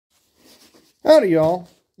Howdy, y'all.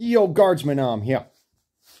 Yo, Guardsman here.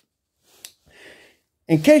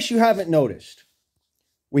 In case you haven't noticed,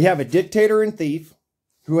 we have a dictator and thief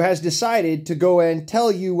who has decided to go and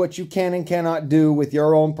tell you what you can and cannot do with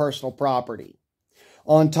your own personal property.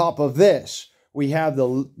 On top of this, we have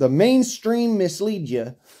the mainstream mislead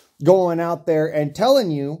you going out there and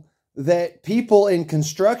telling you that people in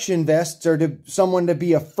construction vests are someone to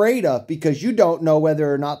be afraid of because you don't know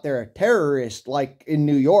whether or not they're a terrorist, like in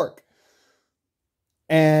New York.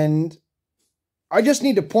 And I just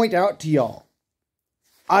need to point out to y'all,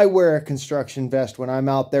 I wear a construction vest when I'm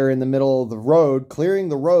out there in the middle of the road, clearing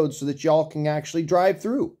the road so that y'all can actually drive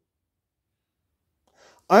through.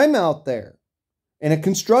 I'm out there in a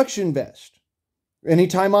construction vest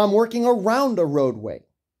anytime I'm working around a roadway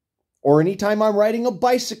or anytime I'm riding a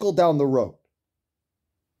bicycle down the road.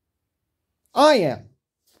 I am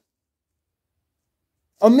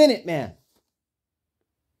a Minuteman.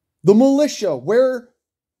 The militia wear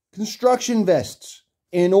construction vests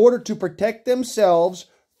in order to protect themselves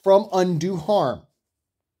from undue harm.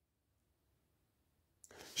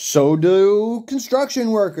 So do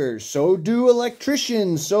construction workers, so do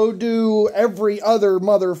electricians, so do every other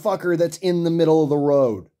motherfucker that's in the middle of the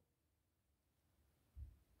road.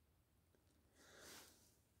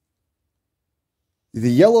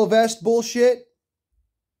 The yellow vest bullshit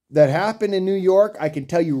that happened in New York, I can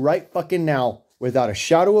tell you right fucking now, without a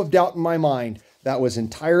shadow of doubt in my mind, that was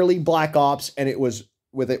entirely black ops, and it was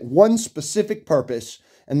with it one specific purpose,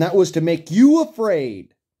 and that was to make you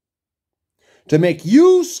afraid, to make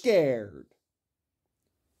you scared,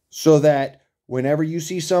 so that whenever you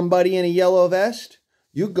see somebody in a yellow vest,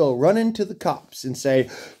 you go running to the cops and say,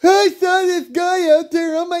 I saw this guy out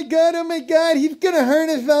there, oh my God, he's gonna hurt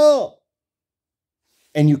us all.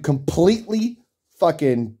 And you completely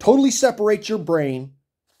fucking totally separate your brain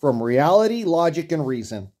from reality, logic, and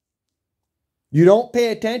reason. You don't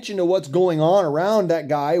pay attention to what's going on around that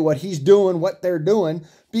guy, what he's doing, what they're doing,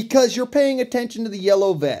 because you're paying attention to the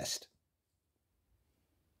yellow vest.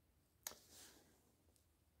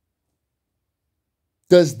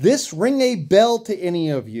 Does this ring a bell to any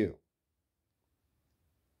of you?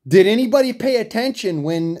 Did anybody pay attention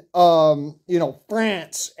when,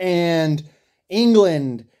 France and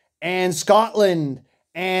England and Scotland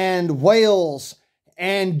and Wales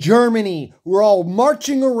and Germany were all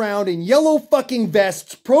marching around in yellow fucking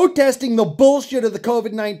vests protesting the bullshit of the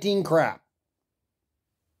COVID-19 crap?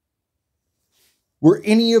 Were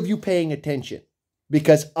any of you paying attention?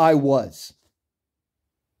 Because I was.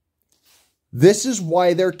 This is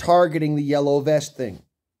why they're targeting the yellow vest thing.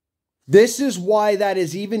 This is why that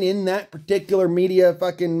is even in that particular media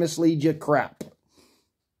fucking mislead you crap.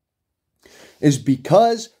 Is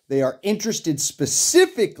because they are interested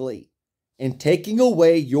specifically in taking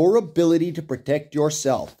away your ability to protect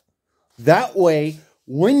yourself. That way,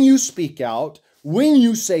 when you speak out, when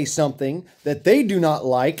you say something that they do not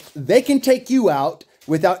like, they can take you out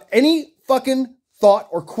without any fucking thought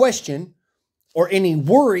or question or any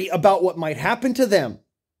worry about what might happen to them.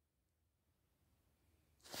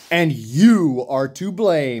 And you are to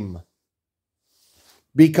blame.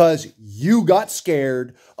 Because you got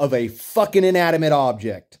scared of a fucking inanimate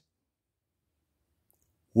object.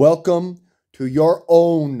 Welcome to your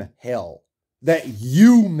own hell that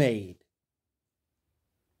you made.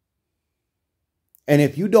 And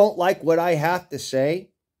if you don't like what I have to say,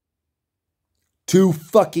 too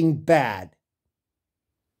fucking bad.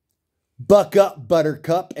 Buck up,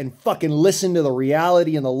 Buttercup, and fucking listen to the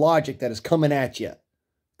reality and the logic that is coming at you.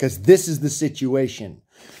 Because this is the situation.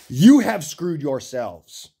 You have screwed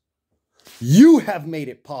yourselves. You have made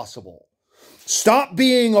it possible. Stop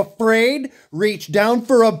being afraid, reach down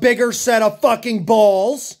for a bigger set of fucking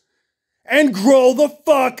balls, and grow the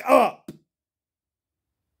fuck up.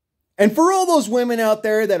 And for all those women out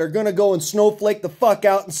there that are going to go and snowflake the fuck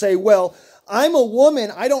out and say, well, I'm a woman,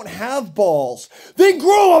 I don't have balls. Then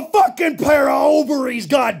grow a fucking pair of ovaries,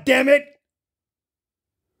 goddammit.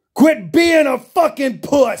 Quit being a fucking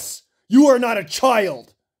puss. You are not a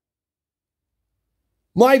child.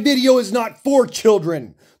 My video is not for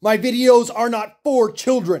children. My videos are not for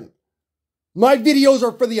children. My videos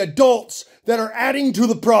are for the adults that are adding to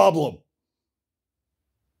the problem.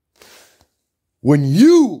 When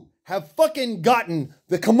you have fucking gotten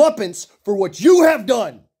the comeuppance for what you have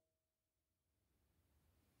done,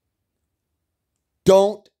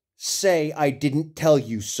 don't say I didn't tell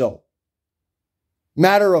you so.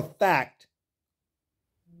 Matter of fact,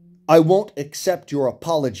 I won't accept your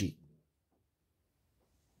apology.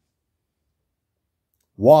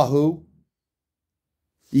 Wahoo.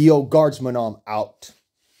 Yo, Guardsman, I'm out.